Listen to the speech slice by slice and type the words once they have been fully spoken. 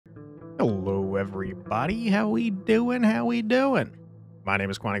Hello, everybody. How we doing? How we doing? My name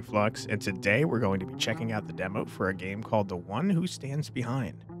is Quantic Flux, and today we're going to be checking out the demo for a game called The One Who Stands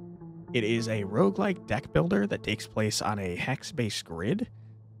Behind. It is a roguelike deck builder that takes place on a hex-based grid.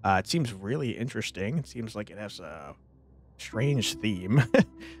 It seems really interesting. It seems like it has a strange theme.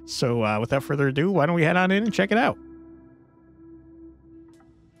 So without further ado, why don't we head on in and check it out?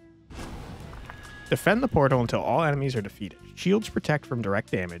 Defend the portal until all enemies are defeated. Shields protect from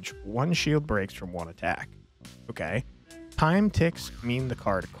direct damage. One shield breaks from one attack. Okay. Time ticks mean the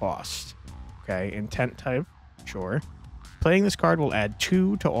card cost. Okay. Intent type. Sure. Playing this card will add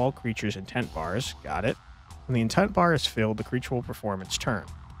 2 to all creatures' intent bars. Got it. When the intent bar is filled, the creature will perform its turn.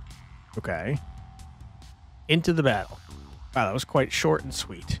 Okay. Into the battle. Wow, that was quite short and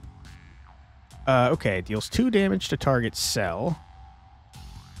sweet. Okay. Deals 2 damage to target cell.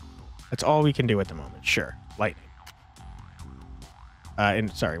 That's all we can do at the moment. Sure. Lightning.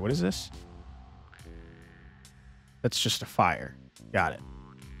 And sorry, what is this? That's just a fire. Got it.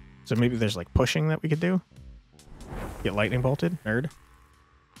 So maybe there's like pushing that we could do. Get lightning bolted, nerd.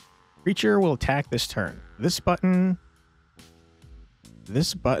 Creature will attack this turn. This buttons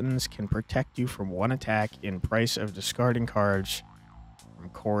can protect you from one attack in price of discarding cards from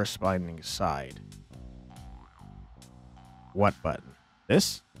corresponding side. What button?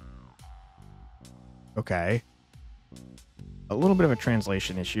 This? Okay. A little bit of a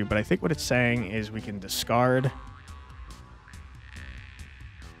translation issue, but I think what it's saying is we can discard.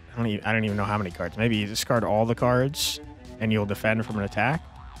 I don't even know how many cards. Maybe you discard all the cards and you'll defend from an attack.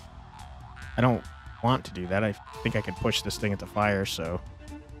 I don't want to do that. I think I could push this thing into fire, so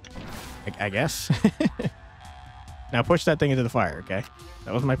I guess. Now push that thing into the fire, okay?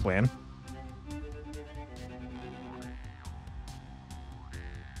 That was my plan.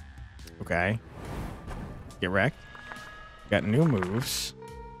 Okay. Get wrecked. Got new moves.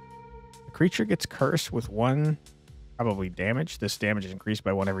 The creature gets cursed with 1 probably damage. This damage is increased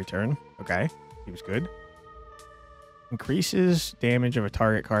by 1 every turn. Okay. Seems good. Increases damage of a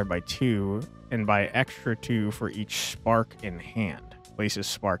target card by 2 and by extra 2 for each spark in hand. Places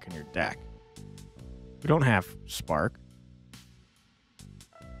spark in your deck. We don't have spark.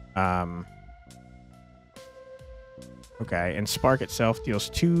 Okay, and Spark itself deals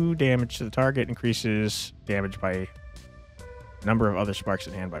 2 damage to the target, increases damage by number of other sparks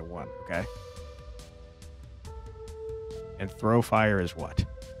in hand by 1, okay? And Throw Fire is what?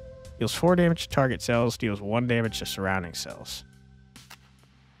 Deals 4 damage to target cells, deals 1 damage to surrounding cells.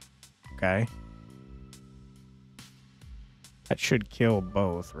 Okay. That should kill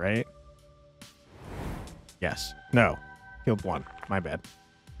both, right? Yes. No. Killed 1. My bad.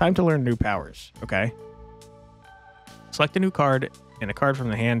 Time to learn new powers, okay? Select a new card and a card from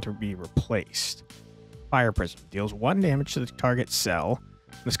the hand to be replaced. Fire Prism deals 1 damage to the target cell.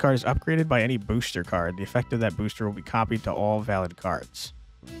 This card is upgraded by any booster card. The effect of that booster will be copied to all valid cards.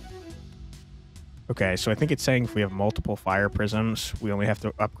 Okay, so I think it's saying if we have multiple Fire Prisms, we only have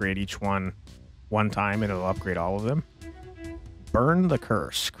to upgrade each one time and it'll upgrade all of them. Burn the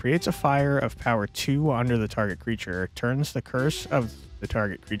Curse. Creates a fire of power 2 under the target creature. Turns the curse of the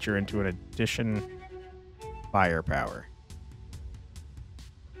target creature into an addition firepower.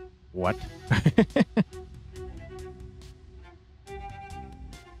 What?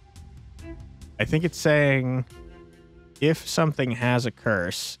 I think it's saying if something has a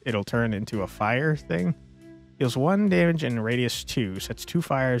curse, it'll turn into a fire thing. Deals 1 damage and radius 2. Sets 2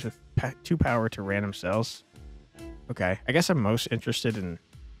 fires with 2 power to random cells. Okay, I guess I'm most interested in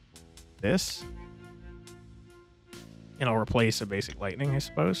this. And I'll replace a basic lightning, I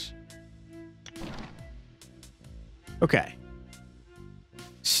suppose. Okay.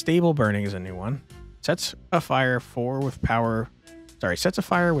 Stable Burning is a new one. Sets a fire 4 with power. Sorry, sets a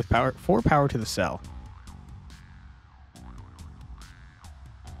fire with power 4 power to the cell.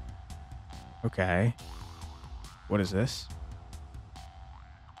 Okay. What is this?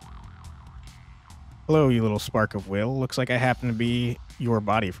 Hello, you little spark of will. Looks like I happen to be your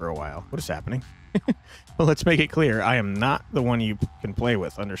body for a while. What is happening? Well, let's make it clear. I am not the one you can play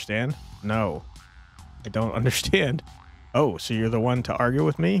with, understand? No. I don't understand. Oh, so you're the one to argue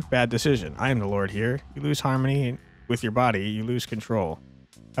with me? Bad decision. I am the Lord here. You lose harmony with your body, you lose control.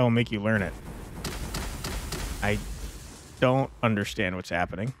 I will make you learn it. I don't understand what's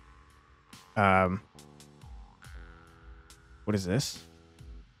happening. What is this?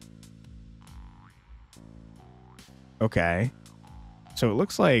 Okay. So it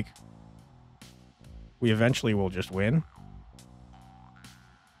looks like we eventually will just win.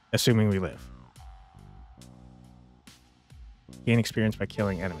 Assuming we live. Gain experience by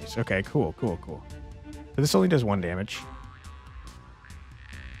killing enemies. Okay, cool. So this only does 1 damage.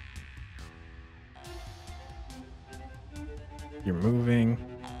 You're moving.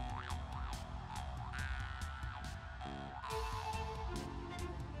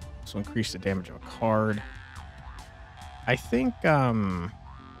 This will increase the damage of a card. I think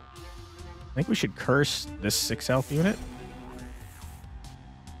we should curse this 6 health unit.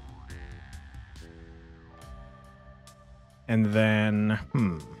 And then,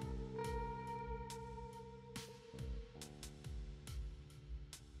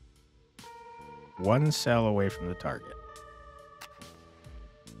 one cell away from the target.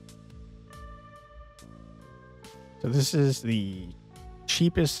 So this is the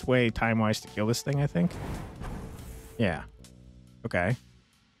cheapest way time-wise to kill this thing, I think. Yeah. Okay.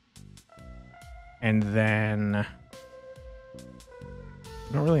 And then I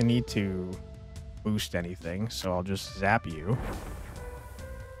don't really need to boost anything, so I'll just zap you.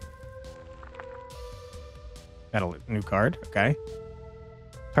 Got a new card. Okay.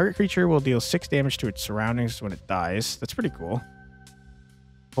 Target creature will deal 6 damage to its surroundings when it dies. That's pretty cool.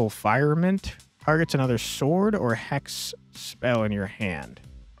 Fulfirement targets another sword or hex spell in your hand.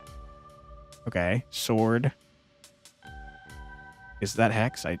 Okay, sword. Is that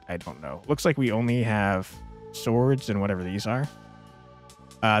hex? I don't know. Looks like we only have swords and whatever these are.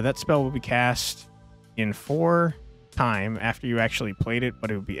 That spell will be cast in 4 time after you actually played it, but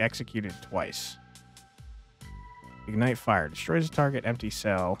it will be executed twice. Ignite fire. Destroys a target empty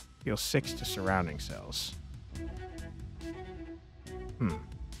cell. Deals 6 to surrounding cells.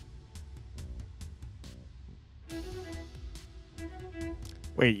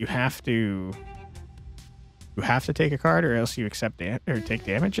 Wait, you have to take a card, or else you accept or take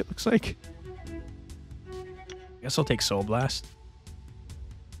damage. It looks like. Guess I'll take Soul Blast.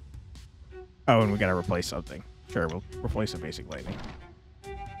 Oh, and we gotta replace something. Sure, we'll replace a basic lightning.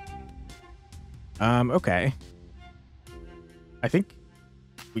 Okay. I think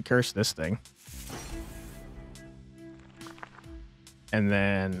we curse this thing. And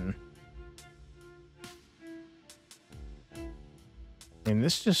then... and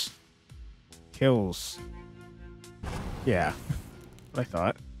this just kills... yeah. What I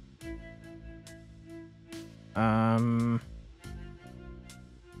thought.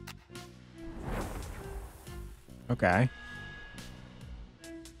 Okay.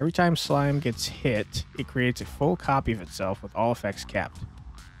 Every time slime gets hit, it creates a full copy of itself with all effects kept.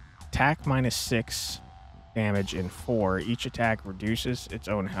 Attack -6 damage in 4. Each attack reduces its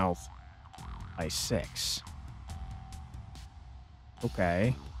own health by 6.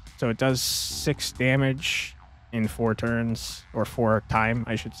 Okay. So it does 6 damage in 4 turns, or 4 time,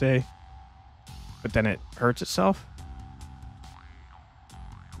 I should say. But then it hurts itself?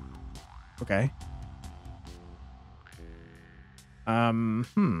 Okay.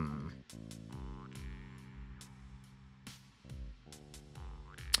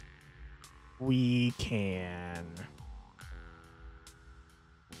 We can...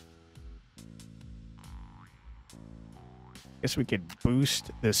 guess we could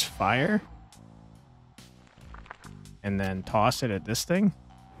boost this fire. And then toss it at this thing.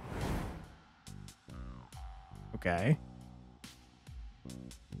 Okay.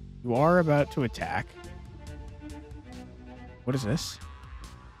 You are about to attack. What is this?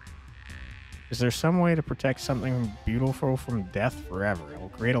 Is there some way to protect something beautiful from death forever? It will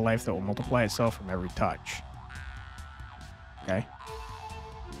create a life that will multiply itself from every touch. Okay.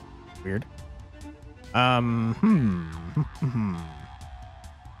 Weird.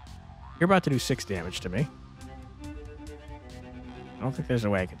 You're about to do 6 damage to me. I don't think there's a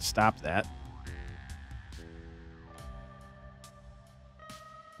way I can stop that.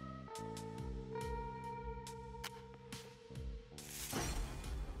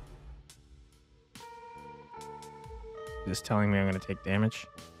 Just telling me I'm going to take damage.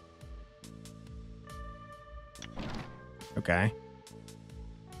 Okay.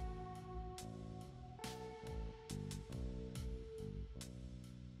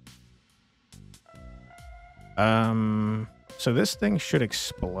 So this thing should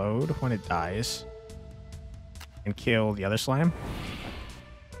explode when it dies and kill the other slime.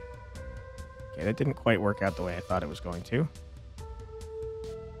 Okay, that didn't quite work out the way I thought it was going to.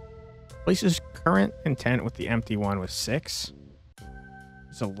 Places current intent with the empty one with 6.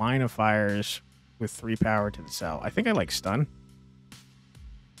 It's a line of fires with 3 power to the cell. I think I like stun.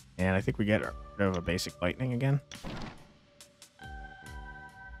 And I think we get rid of a basic lightning again.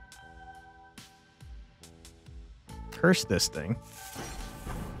 Curse this thing.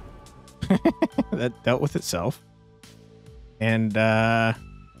 That dealt with itself. And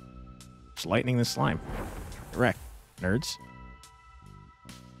just lightning the slime. Correct, nerds.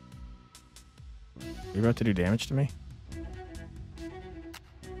 You're about to do damage to me?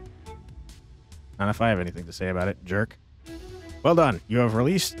 Not if I have anything to say about it, jerk. Well done. You have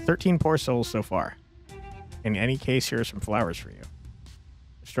released 13 poor souls so far. In any case, here are some flowers for you.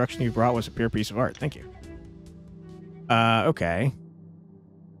 The destruction you brought was a pure piece of art. Thank you. Okay.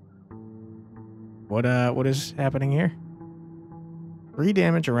 What is happening here? 3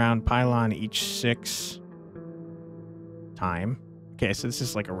 damage around pylon each 6 time. Okay, so this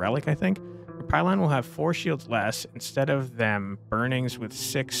is like a relic, I think. The pylon will have 4 shields less. Instead of them, burnings with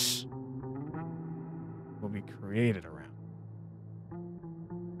 6 will be created around.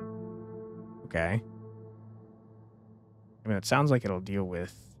 Okay. I mean, it sounds like it'll deal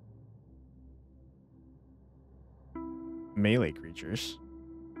with melee creatures.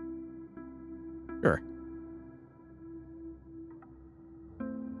 Sure.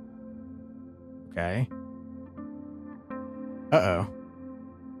 Okay. Uh-oh.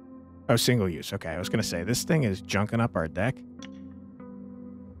 Oh, single use. Okay, I was going to say, this thing is junking up our deck.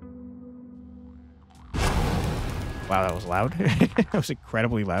 Wow, that was loud. That was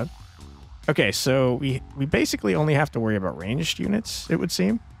incredibly loud. Okay, so we basically only have to worry about ranged units, it would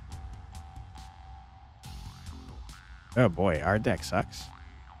seem. Oh boy, our deck sucks.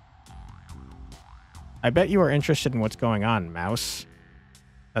 I bet you are interested in what's going on, Mouse.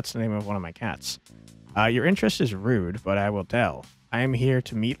 That's the name of one of my cats. Your interest is rude, but I will tell. I am here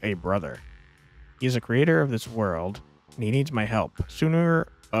to meet a brother. He is a creator of this world, and he needs my help. Sooner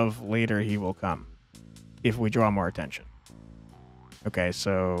or later, he will come, if we draw more attention. Okay,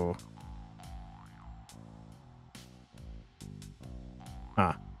 so...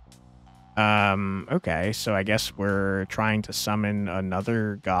 Huh. Okay, so I guess we're trying to summon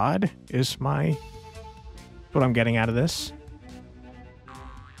another god, is what I'm getting out of this.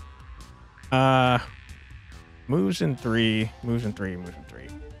 Moves in 3, moves in 3, moves in 3.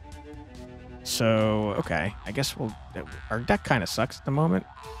 So, okay, I guess our deck kind of sucks at the moment.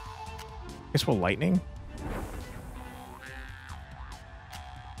 I guess we'll lightning.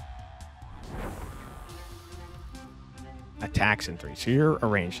 Attacks in 3, so you're a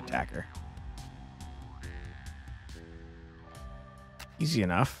ranged attacker. Easy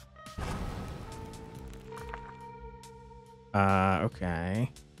enough.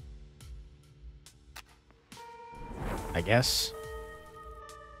 Okay. I guess.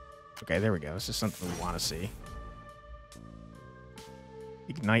 Okay, there we go. This is something we want to see.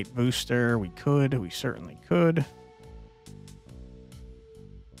 Ignite booster. We certainly could.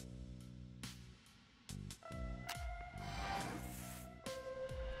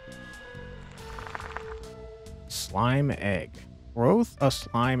 Slime egg. Growth a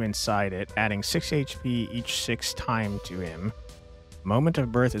slime inside it, adding 6 HP each 6 time to him. Moment of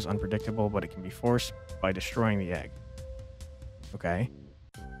birth is unpredictable, but it can be forced by destroying the egg. Okay.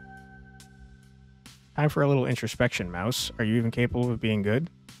 Time for a little introspection, Mouse. Are you even capable of being good?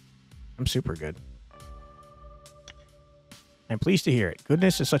 I'm super good. I'm pleased to hear it.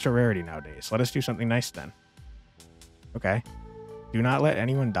 Goodness is such a rarity nowadays. Let us do something nice then. Okay. Do not let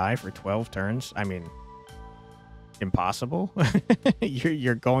anyone die for 12 turns. I mean... Impossible?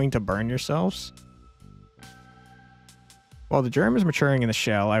 You're going to burn yourselves? While the germ is maturing in the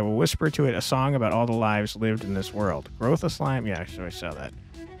shell, I will whisper to it a song about all the lives lived in this world. Growth of slime? Yeah, so I saw that.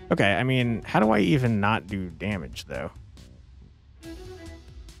 Okay, I mean, how do I even not do damage, though?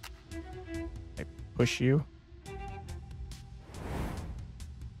 I push you?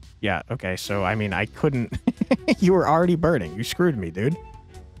 Yeah, okay, so, I mean, I couldn't... You were already burning. You screwed me, dude.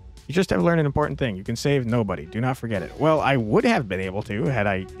 You just have learned an important thing. You can save nobody. Do not forget it. Well, I would have been able to had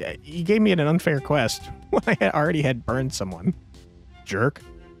I... You gave me an unfair quest when I already had burned someone. Jerk.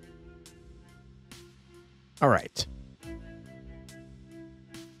 All right.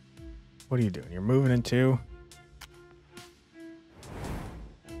 What are you doing? You're moving in 2?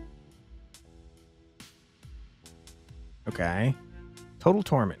 Okay. Total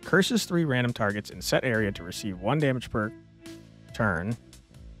Torment. Curses 3 random targets in set area to receive 1 damage per turn.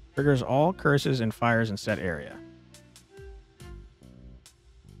 Triggers all curses and fires in set area.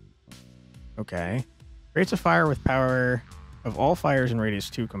 Okay. Creates a fire with power of all fires in radius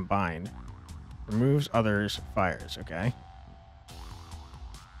 2 combined. Removes others' fires. Okay.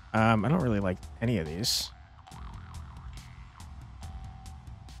 I don't really like any of these.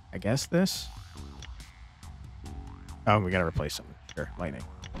 I guess this? Oh, we gotta replace them. Sure, lightning.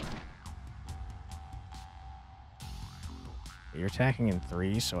 You're attacking in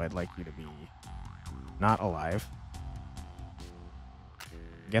 3, so I'd like you to be not alive.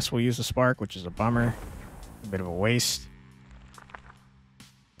 I guess we'll use the spark, which is a bummer. A bit of a waste.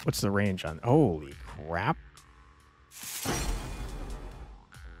 What's the range on? Holy crap.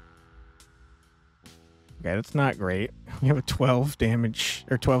 Okay, that's not great. We have a 12 damage,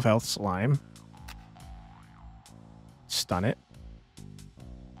 or 12 health slime. Stun it.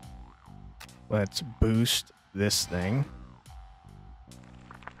 Let's boost this thing.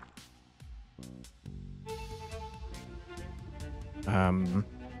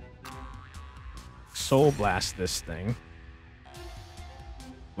 Soul blast this thing.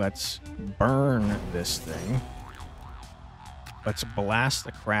 Let's burn this thing. Let's blast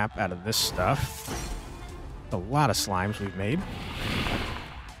the crap out of this stuff. A lot of slimes we've made.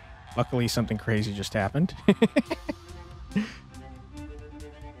 Luckily, something crazy just happened.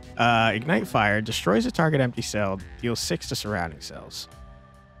 Ignite fire. Destroys a target empty cell. Deals 6 to surrounding cells.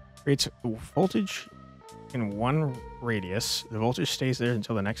 Creates voltage in one radius. The voltage stays there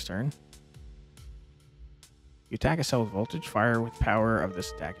until the next turn. You attack a cell with voltage. Fire with power of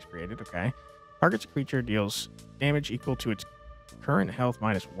this attack is created. Okay. Targets a creature. Deals damage equal to its current health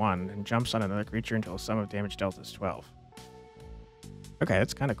minus 1. And jumps on another creature until the sum of damage dealt is 12. Okay,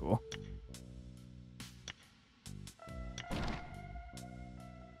 that's kind of cool.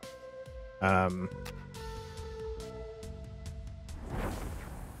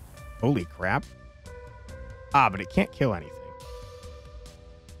 Holy crap. Ah, but it can't kill anything.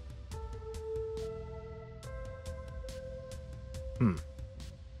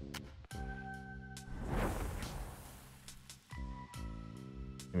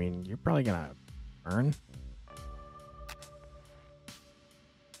 I mean, you're probably gonna burn.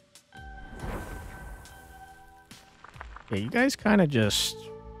 Yeah, you guys kind of just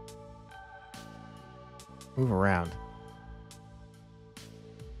move around.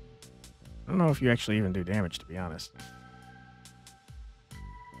 I don't know if you actually even do damage, to be honest.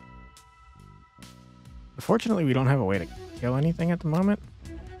 Unfortunately, we don't have a way to kill anything at the moment.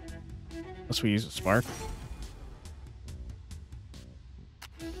 Unless we use a spark.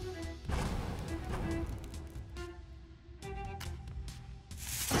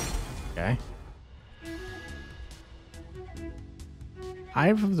 Okay.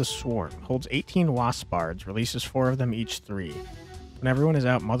 Hive of the Swarm holds 18 wasp bards, releases 4 of them each 3. When everyone is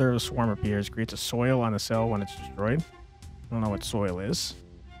out, Mother of the Swarm appears, creates a soil on the cell when it's destroyed. I don't know what soil is.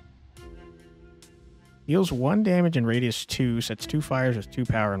 Deals 1 damage in radius 2, sets 2 fires with 2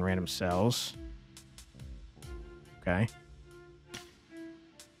 power in random cells. Okay.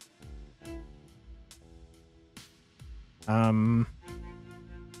 I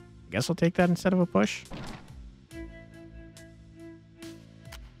guess I'll take that instead of a push.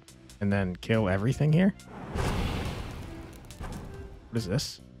 And then kill everything here. What is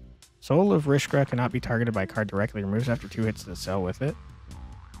this? Soul of Rishkra cannot be targeted by a card directly. Removes after 2 hits to the cell with it.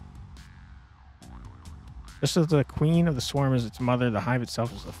 Just as the queen of the swarm is its mother, the hive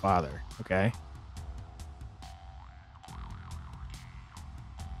itself is the father. Okay.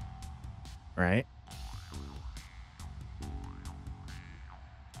 Right.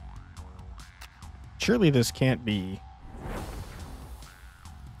 Surely this can't be...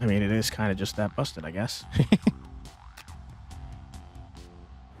 I mean, it is kind of just that busted, I guess.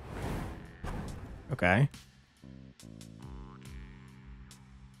 Okay.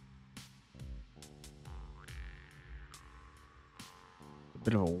 A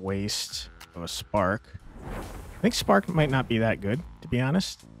bit of a waste of a spark. I think spark might not be that good, to be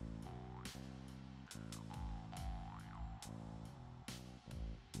honest.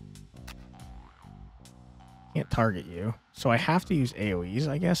 Can't target you. So I have to use AoEs,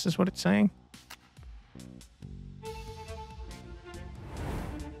 I guess, is what it's saying.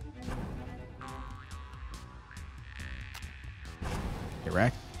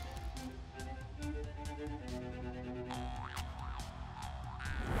 Direct.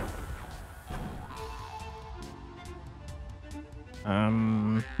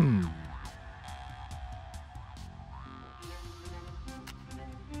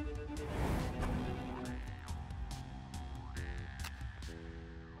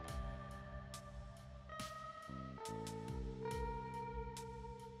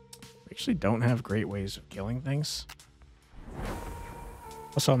 Actually don't have great ways of killing things.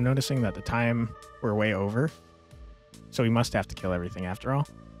 Also, I'm noticing that the time we're way over, so we must have to kill everything after all.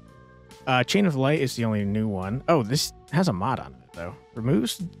 Chain of Light is the only new one. Oh, this has a mod on it, though.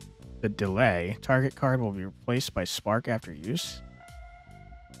 Removes the delay. Target card will be replaced by Spark after use.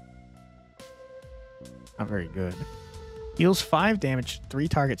 Not very good. Deals 5 damage to 3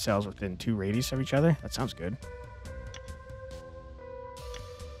 target cells within 2 radius of each other. That sounds good.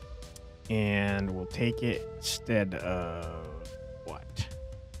 And we'll take it instead of... what?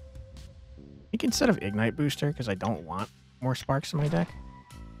 I think instead of Ignite Booster, because I don't want more sparks in my deck.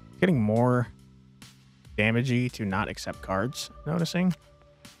 Getting more damagey to not accept cards, noticing.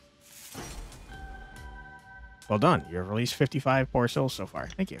 Well done. You have released 55 Poor Souls so far.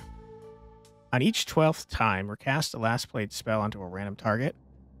 Thank you. On each 12th time, recast the last played spell onto a random target.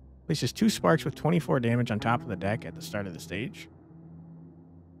 Places 2 sparks with 24 damage on top of the deck at the start of the stage.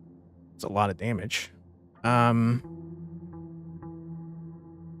 It's a lot of damage. It's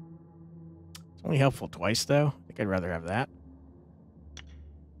only helpful twice, though. I think I'd rather have that.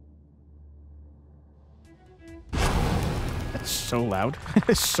 That's so loud.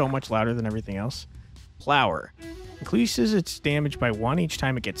 It's so much louder than everything else. Plower. Increases its damage by 1 each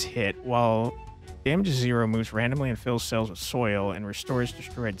time it gets hit, while damage is 0, moves randomly and fills cells with soil, and restores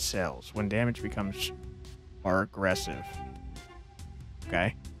destroyed cells when damage becomes more aggressive.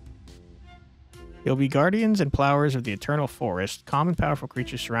 Okay. You'll be guardians and plowers of the eternal forest, common powerful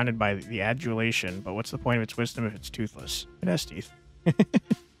creatures surrounded by the adulation, but what's the point of its wisdom if it's toothless? It has teeth. Okay,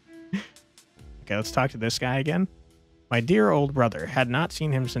 let's talk to this guy again. My dear old brother, had not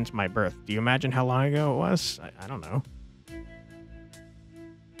seen him since my birth. Do you imagine how long ago it was? I don't know.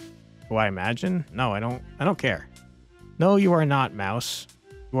 Do I imagine? No, I don't care. No, you are not, Mouse.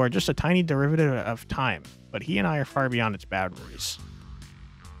 You are just a tiny derivative of time, but he and I are far beyond its boundaries.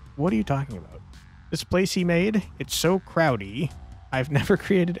 What are you talking about? This place he made, it's so crowdy. I've never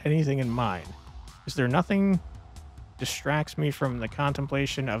created anything in mind. Is there nothing distracts me from the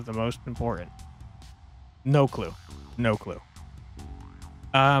contemplation of the most important? No clue. No clue.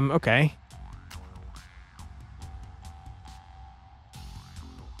 Okay.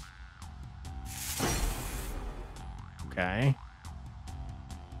 Okay.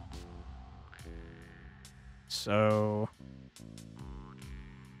 So...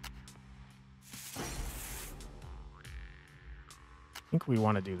 I think we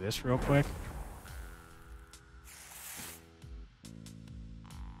want to do this real quick.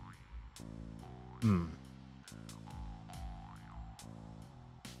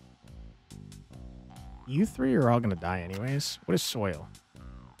 You three are all going to die anyways. What is soil?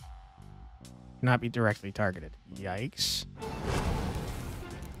 Not be directly targeted. Yikes.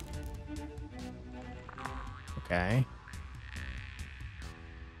 Okay.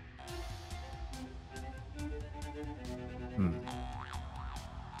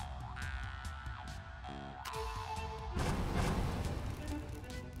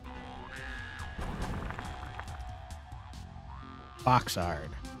 Boxard.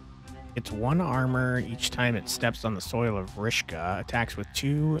 It's 1 armor each time it steps on the soil of Rishka. Attacks with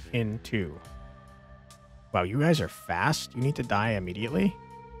 2 in 2. Wow, you guys are fast. You need to die immediately.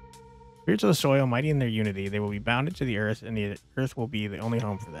 Spirits of the soil, mighty in their unity, they will be bounded to the earth, and the earth will be the only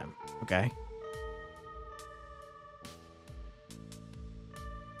home for them. Okay.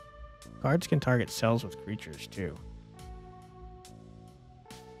 Cards can target cells with creatures, too.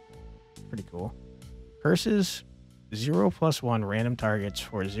 Pretty cool. Curses, 0+1 random targets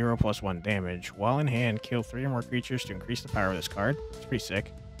for 0+1 damage. While in hand, kill 3 or more creatures to increase the power of this card. It's pretty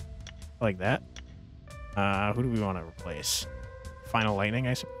sick. I like that. Who do we want to replace? Final Lightning,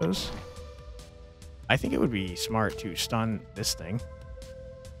 I suppose. I think it would be smart to stun this thing.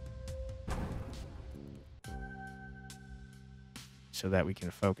 So that we can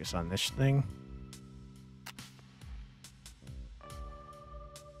focus on this thing.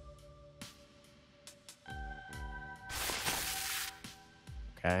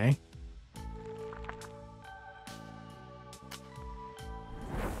 Okay.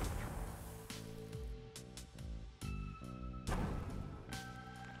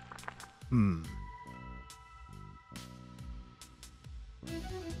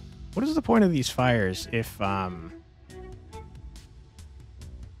 What is the point of these fires if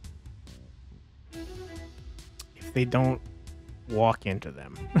they don't walk into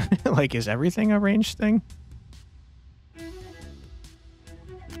them? Like, is everything a ranged thing?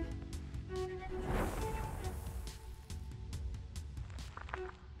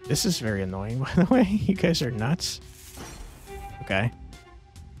 This is very annoying, by the way. You guys are nuts. Okay.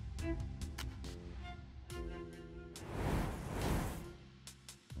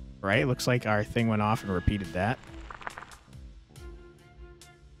 Right, looks like our thing went off and repeated that.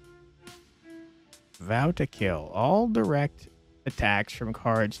 Vow to kill. All direct attacks from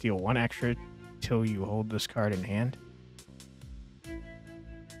cards deal 1 extra till you hold this card in hand.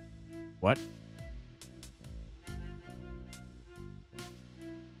 What?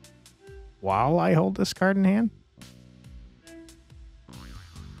 While I hold this card in hand?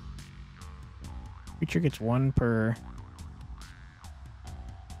 Creature gets 1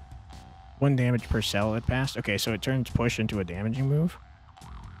 damage per cell it passed. Okay, so it turns push into a damaging move.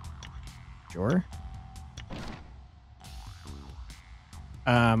 Sure.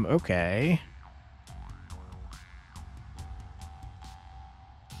 Okay.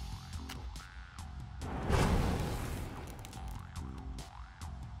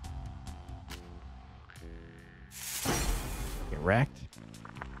 Get wrecked.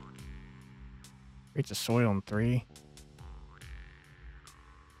 Creates a soil in 3.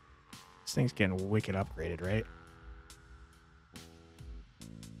 This thing's getting wicked upgraded, right?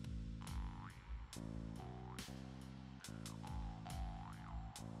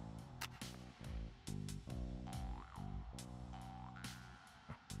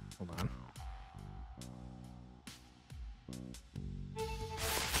 Hold on.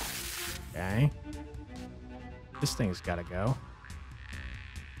 Okay. This thing's got to go.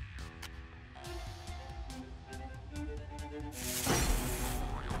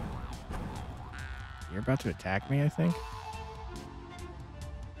 You're about to attack me, I think.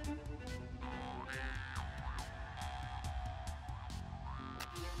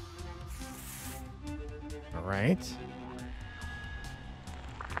 All right.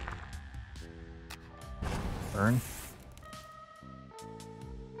 Burn.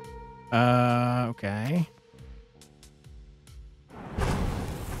 Okay.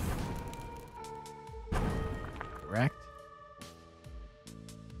 Correct.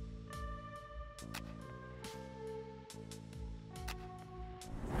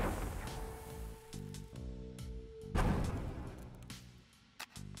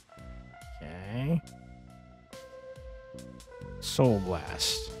 Okay. Soul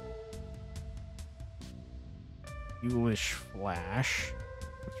Blast. Ghoulish Flash.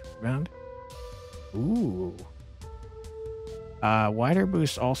 Rebound. Ooh. Wider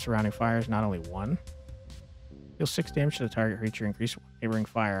boosts all surrounding fires, not only one. Deal 6 damage to the target creature, increase neighboring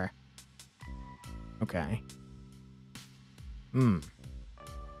fire. Okay.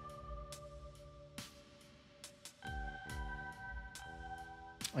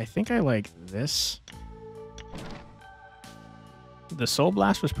 I think I like this. The Soul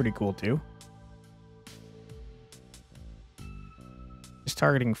Blast was pretty cool too. It's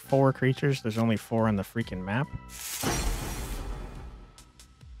targeting 4 creatures. There's only 4 on the freaking map.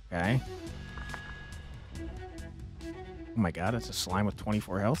 Okay. Oh my god, it's a slime with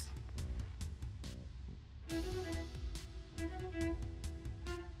 24 health.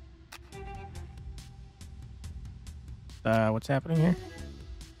 What's happening here?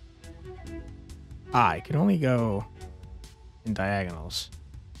 I can only go in diagonals.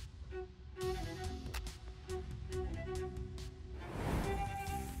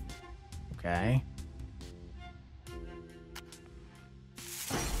 Okay.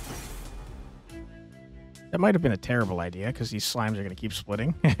 That might have been a terrible idea because these slimes are going to keep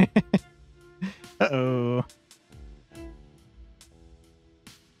splitting. Uh-oh.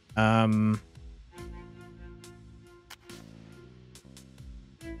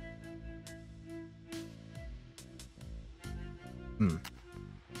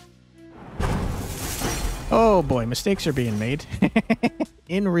 Oh boy, mistakes are being made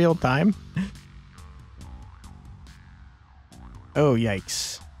in real time. Oh,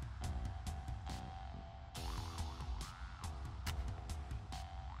 yikes.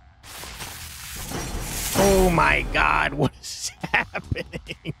 Oh my god, what is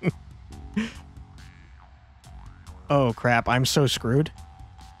happening? Oh crap, I'm so screwed.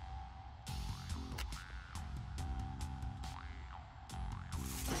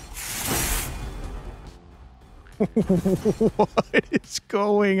 What is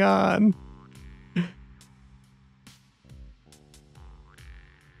going on?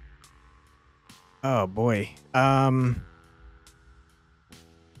 Oh boy.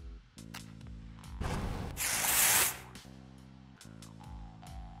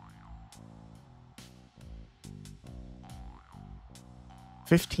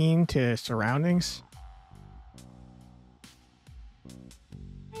 15 to surroundings.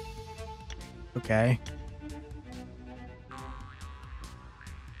 Okay.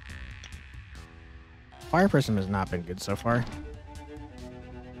 Fire Prism has not been good so far.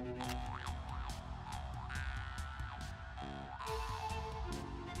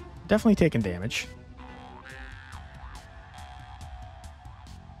 Definitely taking damage.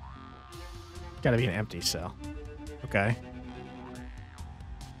 Gotta be an empty cell. Okay.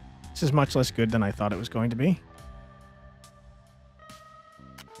 This is much less good than I thought it was going to be.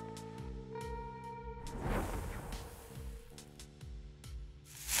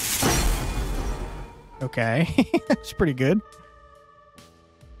 Okay. That's pretty good.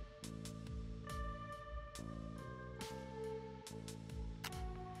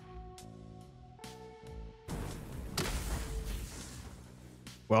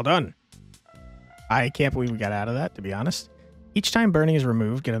 Well done. I can't believe we got out of that, to be honest. Each time burning is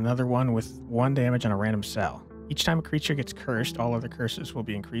removed, get another one with 1 damage on a random cell. Each time a creature gets cursed, all other curses will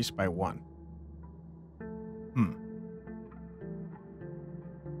be increased by 1.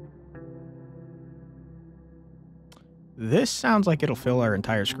 This sounds like it'll fill our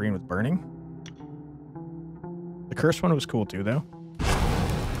entire screen with burning. curse one was cool too, though.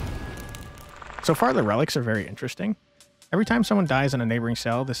 So far, the relics are very interesting. Every time someone dies in a neighboring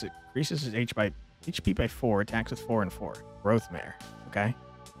cell, this increases his HP by 4, attacks with 4 and 4. Growth mare. Okay.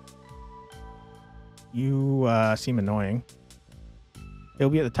 You seem annoying. He'll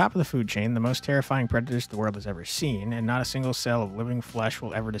be at the top of the food chain, the most terrifying predators the world has ever seen, and not a single cell of living flesh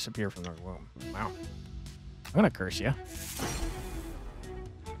will ever disappear from their womb. Wow. I'm gonna curse you.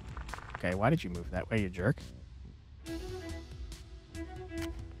 Okay, why did you move that way, you jerk?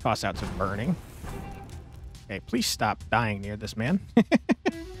 Toss out some burning. Okay, please stop dying near this man.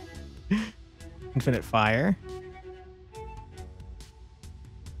 Infinite fire.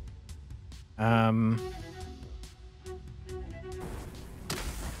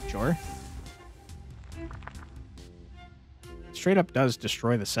 Sure. Straight up does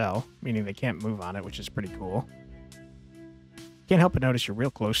destroy the cell, meaning they can't move on it, which is pretty cool. Can't help but notice you're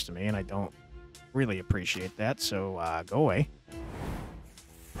real close to me, and I don't really appreciate that, so go away.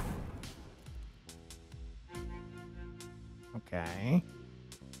 Okay.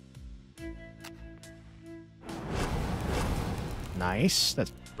 Nice.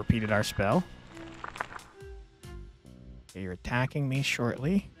 That's repeated our spell. Okay, you're attacking me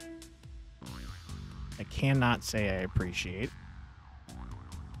shortly. I cannot say I appreciate.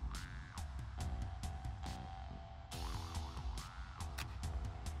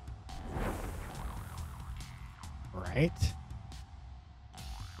 Right.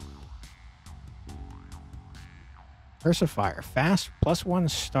 Curse of Fire. Fast, +1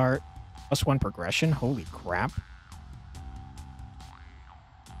 start, +1 progression. Holy crap.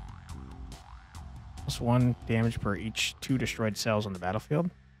 +1 damage per each 2 destroyed cells on the battlefield.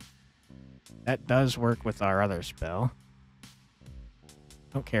 That does work with our other spell.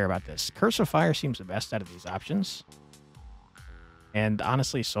 Don't care about this. Curse of Fire seems the best out of these options. And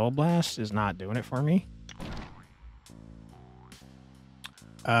honestly, Soul Blast is not doing it for me.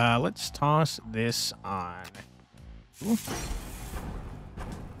 Let's toss this on. Ooh.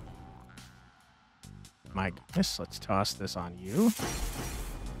 My goodness, let's toss this on you.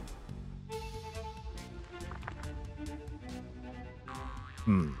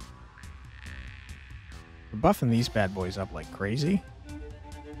 We're buffing these bad boys up like crazy.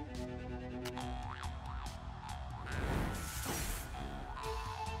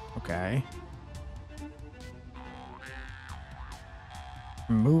 Okay.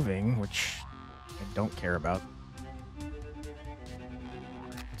 Moving, which I don't care about.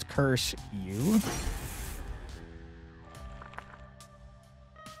 Let's curse you.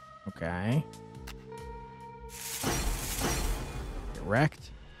 Okay. Get wrecked.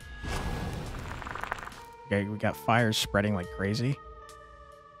 Okay, we got fires spreading like crazy.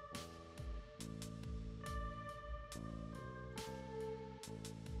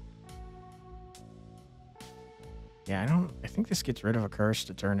 Yeah, I think this gets rid of a curse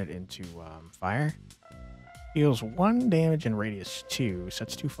to turn it into fire. Deals 1 damage and radius 2, so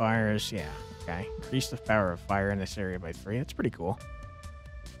that's 2 fires. Yeah, okay. Increase the power of fire in this area by 3. That's pretty cool.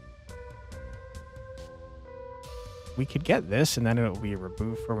 We could get this, and then it will be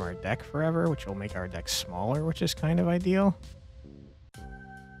removed from our deck forever, which will make our deck smaller, which is kind of ideal.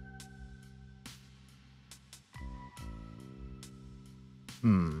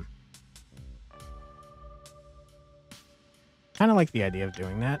 Kind of like the idea of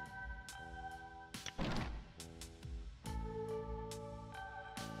doing that.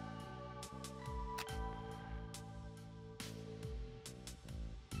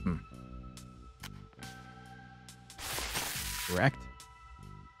 Correct.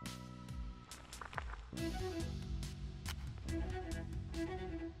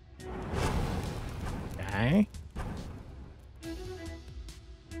 Okay.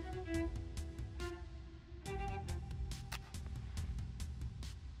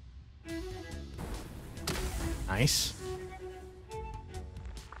 Nice.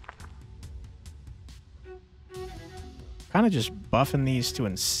 Kind of just buffing these to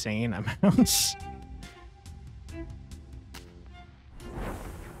insane amounts.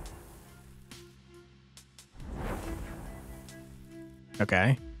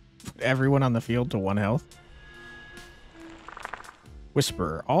 Okay. Put everyone on the field to 1 health.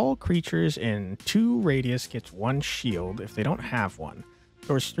 Whisperer. All creatures in 2 radius gets 1 shield if they don't have one.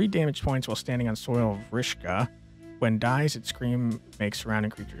 Stores 3 damage points while standing on soil of Rishka. When dies, its scream makes surrounding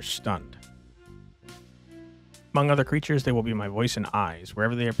creatures stunned. Among other creatures, they will be my voice and eyes.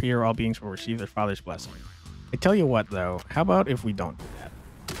 Wherever they appear, all beings will receive their father's blessing. I tell you what, though. How about if we don't do that?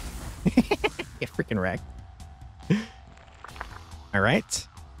 Get freaking wrecked. All right.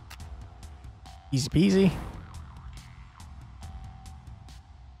 Easy peasy.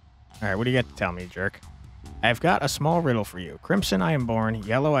 All right, what do you got to tell me, jerk? I've got a small riddle for you. Crimson I am born,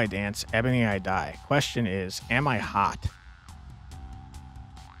 yellow I dance, ebony I die. Question is, am I hot?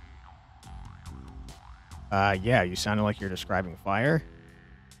 Yeah, you sounded like you're describing fire.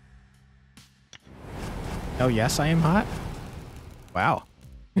 Oh, yes, I am hot? Wow.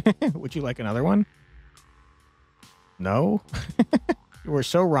 Would you like another one? No? You were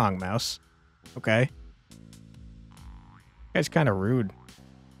so wrong, Mouse. Okay. Guy's kind of rude.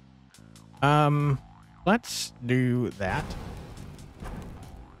 Let's do that.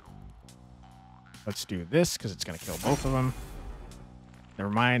 Let's do this, because it's going to kill both of them.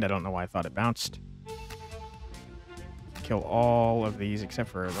 Never mind, I don't know why I thought it bounced. Kill all of these except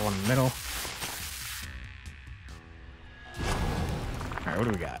for the one in the middle. Alright, what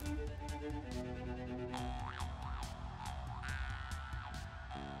do we got?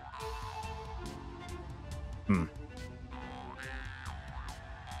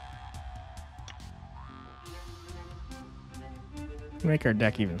 Make our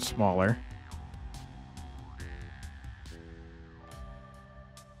deck even smaller.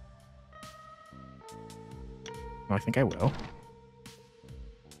 Well, I think I will.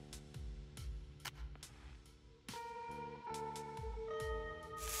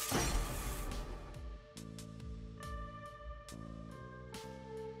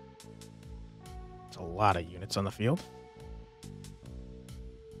 It's a lot of units on the field.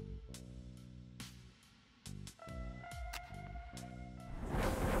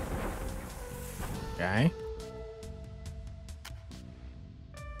 Okay.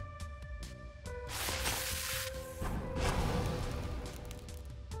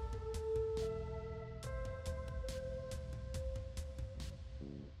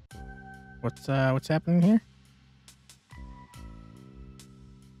 What's happening here?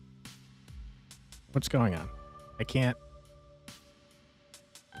 What's going on? I can't.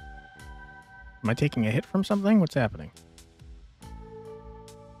 Am I taking a hit from something? What's happening?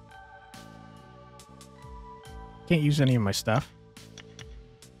 Can't use any of my stuff.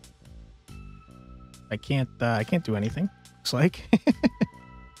 I can't do anything. Looks like.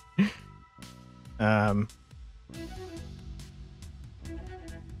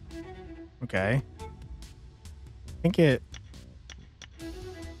 Okay. I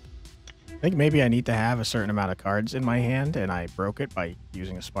think maybe I need to have a certain amount of cards in my hand, and I broke it by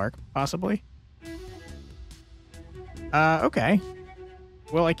using a spark, possibly. Okay.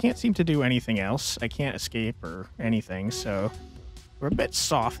 Well, I can't seem to do anything else. I can't escape or anything, so we're a bit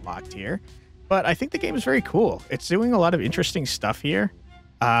soft-locked here. But I think the game is very cool. It's doing a lot of interesting stuff here.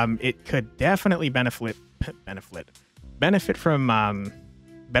 It could definitely benefit from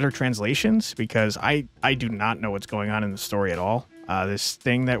better translations, because I do not know what's going on in the story at all. This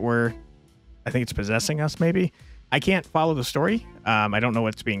thing that I think it's possessing us, maybe. I can't follow the story. I don't know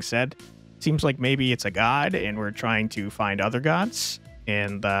what's being said. Seems like maybe it's a god, and we're trying to find other gods.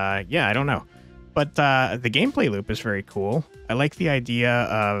 And yeah, I don't know. But the gameplay loop is very cool. I like the idea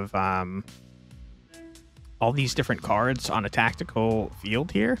of all these different cards on a tactical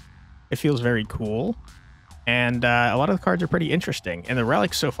field here. It feels very cool. And a lot of the cards are pretty interesting. And the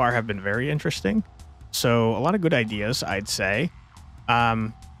relics so far have been very interesting. So a lot of good ideas, I'd say.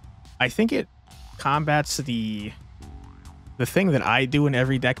 I think it combats the thing that I do in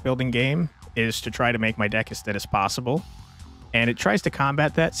every deck building game, is to try to make my deck as thin as possible. And it tries to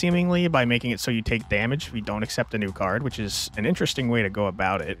combat that seemingly by making it so you take damage if you don't accept a new card, which is an interesting way to go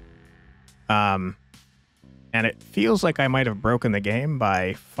about it. And it feels like I might have broken the game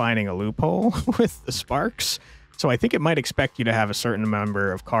by finding a loophole with the sparks. So I think it might expect you to have a certain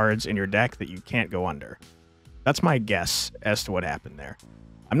number of cards in your deck that you can't go under. That's my guess as to what happened there.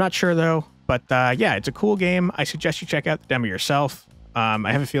 I'm not sure though, but yeah, it's a cool game. I suggest you check out the demo yourself.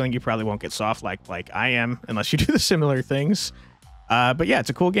 I have a feeling you probably won't get soft like I am unless you do the similar things. But yeah, it's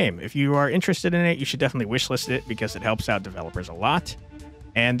a cool game. If you are interested in it, you should definitely wishlist it, because it helps out developers a lot.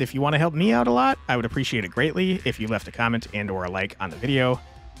 And if you want to help me out a lot, I would appreciate it greatly if you left a comment and or a like on the video.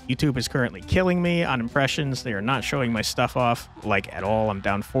 YouTube is currently killing me on impressions. They are not showing my stuff off like at all. I'm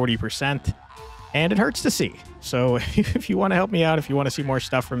down 40%, and it hurts to see. So if you want to help me out, if you want to see more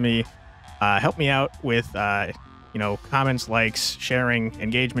stuff from me, help me out with you know, comments, likes, sharing,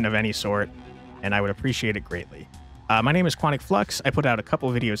 engagement of any sort, and I would appreciate it greatly. My name is Quantic Flux. I put out a couple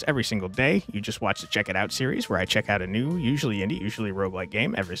of videos every single day. You just watched the Check It Out series, where I check out a new, usually indie, usually roguelike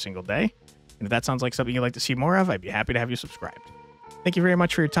game every single day. And if that sounds like something you'd like to see more of, I'd be happy to have you subscribed. Thank you very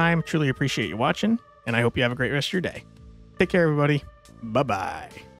much for your time. Truly appreciate you watching, and I hope you have a great rest of your day. Take care, everybody. Bye-bye.